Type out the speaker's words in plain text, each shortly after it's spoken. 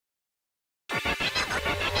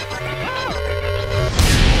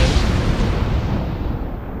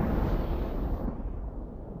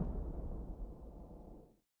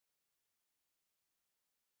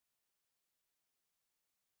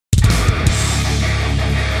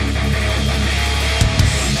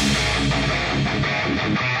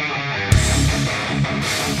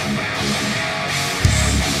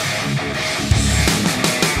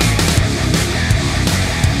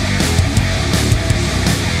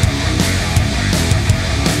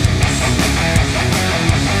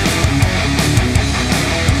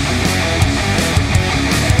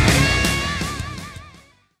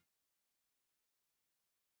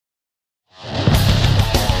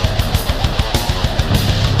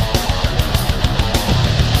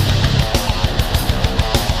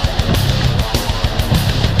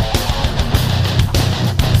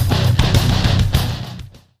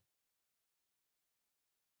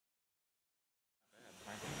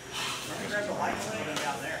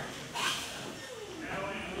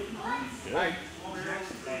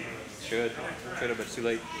Should have, but it's too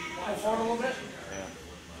late. Pull forward a little bit. Yeah,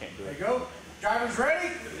 can't do it. There you go. Drivers ready?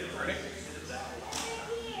 Ready.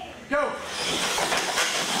 Go.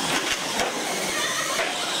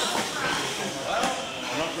 I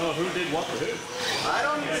don't know who did what to who. I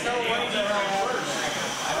don't even know what the hell first.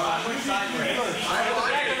 I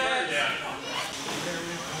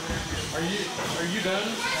Are you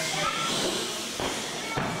done?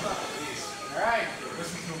 All right.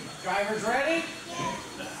 Drivers ready?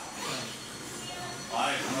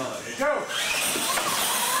 Go.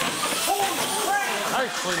 Holy crap!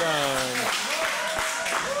 Nicely done.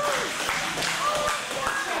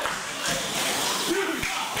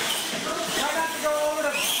 Try not to go over the...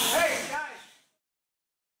 Hey, guys!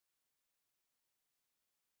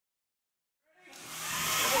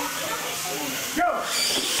 Go!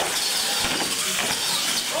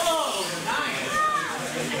 Oh, nice!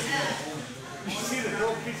 You see the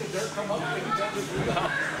little piece of dirt come up and you jump it through the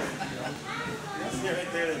house? See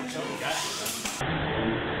right there, the choke guy.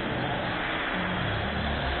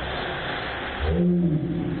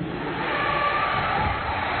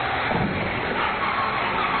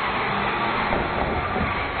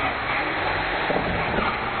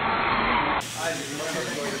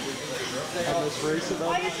 On this race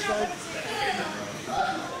about this side?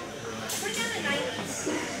 We're doing the 90s.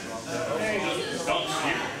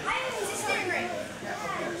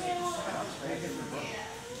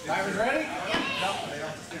 Drivers ready? Yep.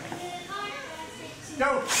 Go!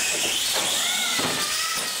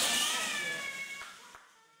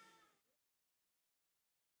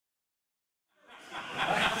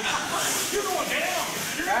 You're going down!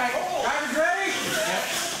 All right, drivers ready? Yep.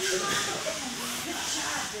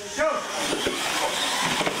 Go!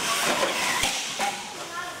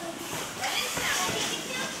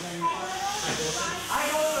 I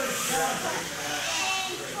hold it.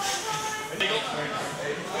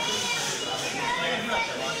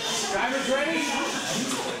 Drivers ready?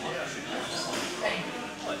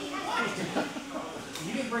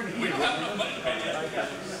 You didn't bring the heat.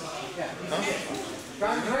 Yeah.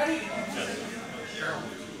 Drivers ready?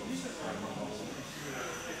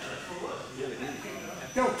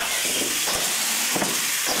 Go.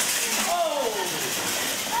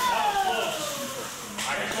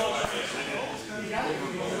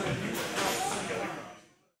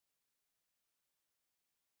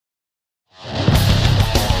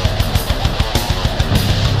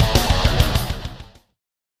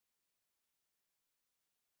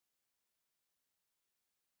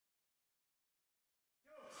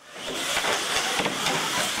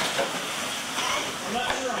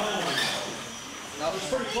 That was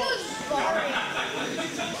pretty close. I've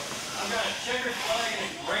got a checkered flag and a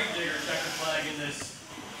grave digger checkered flag in this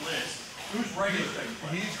list. Who's regular checkered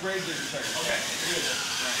flag? He's grave digger checkered flag. Okay, good.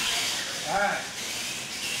 All right.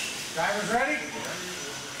 Drivers ready?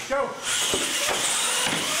 Go.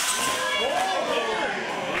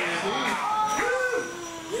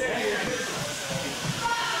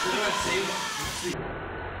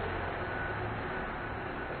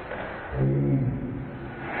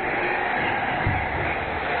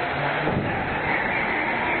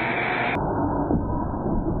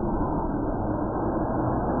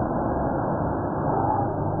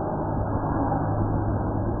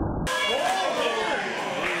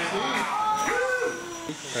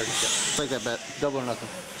 Take that bet. Double or nothing.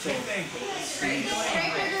 Same thing. Grave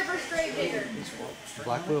digger versus grave digger.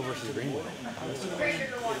 Black wheel versus green wheel. Grave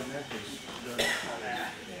digger won.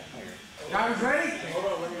 Drivers ready?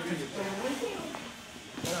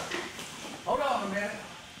 Hold on a minute.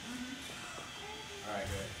 All right,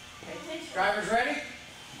 good. Drivers ready?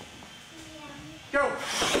 Go.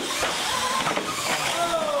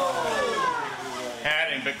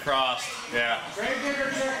 Adding but crossed. Yeah. Grave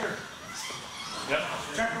digger, checker. Yep.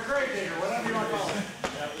 Checker, grave digger, whatever you want to call it.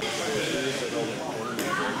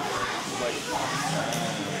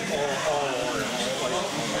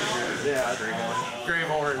 Yeah, grave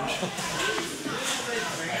orange.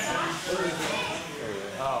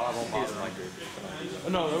 Oh, I won't bother my grave.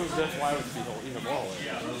 No, that's why I would be even more.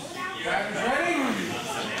 Drivers ready?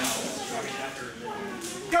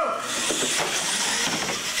 Go!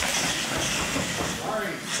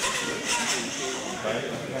 Sorry.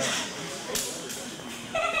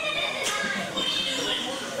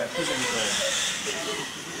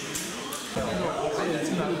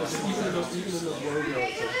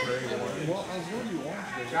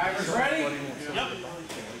 Drivers ready? Yep.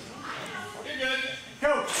 You're good.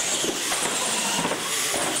 Go!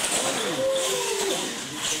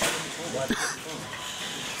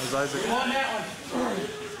 How's Isaac? Come on that one.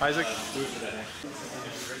 Isaac? I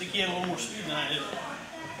think he had a little more speed than I did.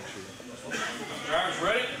 Drivers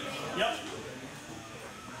ready? Yep.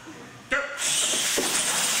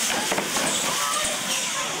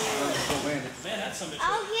 Man, that's some.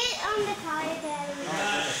 I'll get on the tire battery.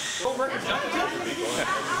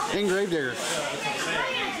 And grave digger.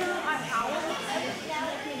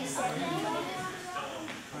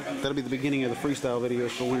 That'll be the beginning of the freestyle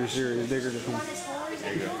videos for Winter Series. Digger to come.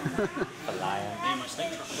 There you go. A lion.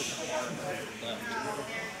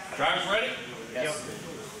 Drivers ready? Yes.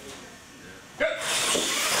 Go.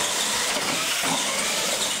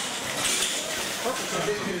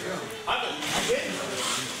 I'm getting.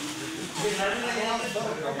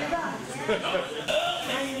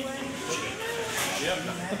 Yep.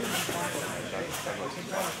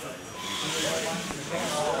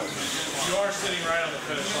 You are sitting right on the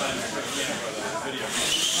finish line for the end of the video.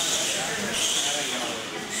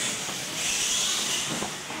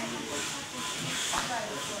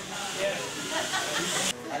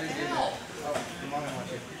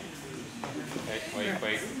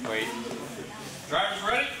 Wait. Drivers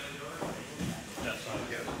ready? Yes,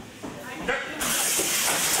 okay.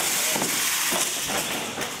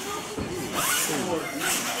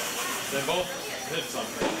 They both hit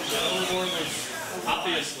something. The other one was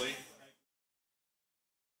obviously.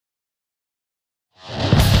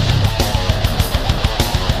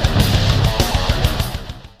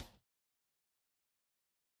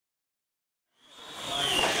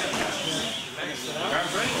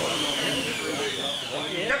 Drivers ready?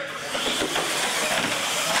 Yep.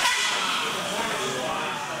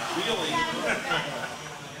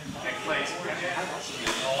 Next place.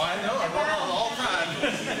 Oh, I know. I run on all the time.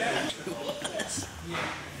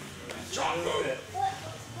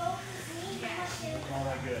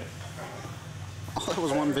 Oh, that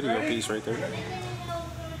was one video piece right there.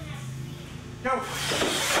 Go.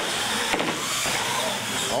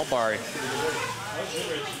 All Barry.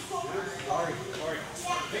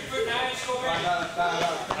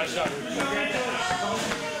 I shot her.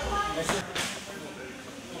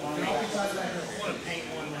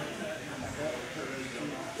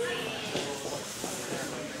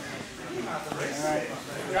 Alright.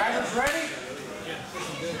 Drivers ready?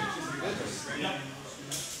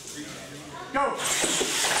 Go!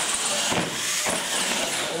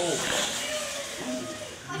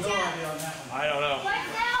 I don't know.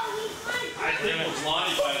 I think it was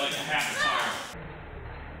Lonnie by like a half a tire.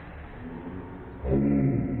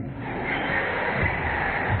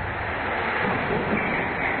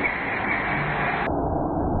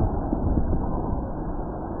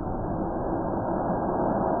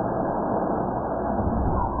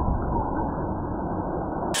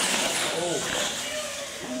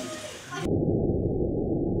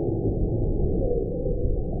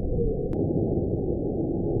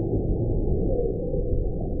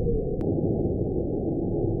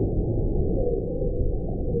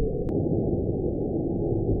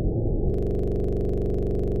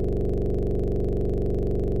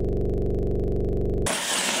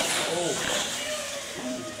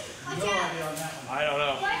 I don't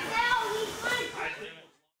know.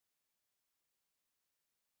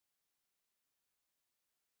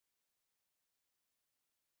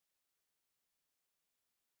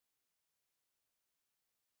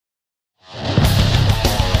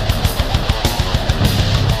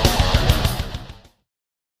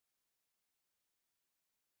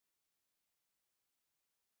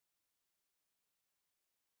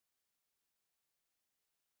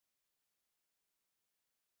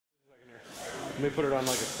 Let me put it on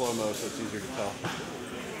like a slow-mo so it's easier to tell.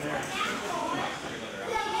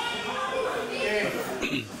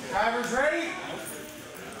 Okay. Drivers ready?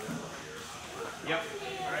 Yep.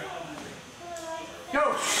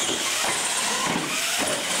 Go!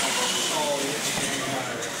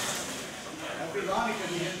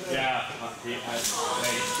 Yeah.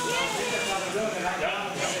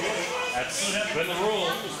 That's been the rule.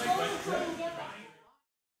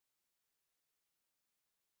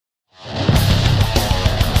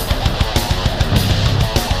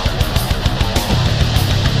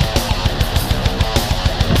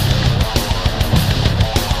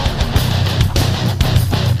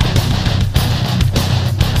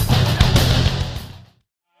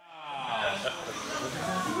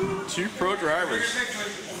 Two pro drivers.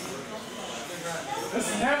 This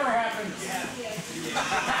never happens.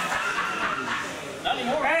 Not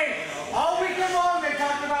anymore. Hey, all weekend long they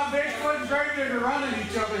talked about Bigfoot and Gravedigger running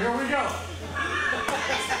each other. Here we go.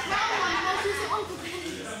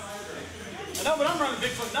 No, but I'm running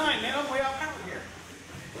Bigfoot 9, man. I'm way out powered here.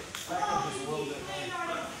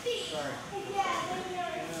 Sorry.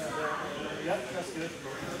 Yep, that's good.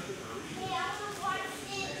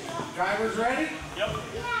 Drivers ready? Yep.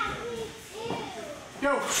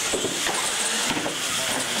 Go.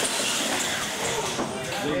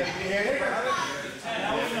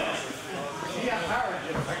 He got power,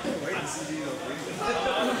 Jim.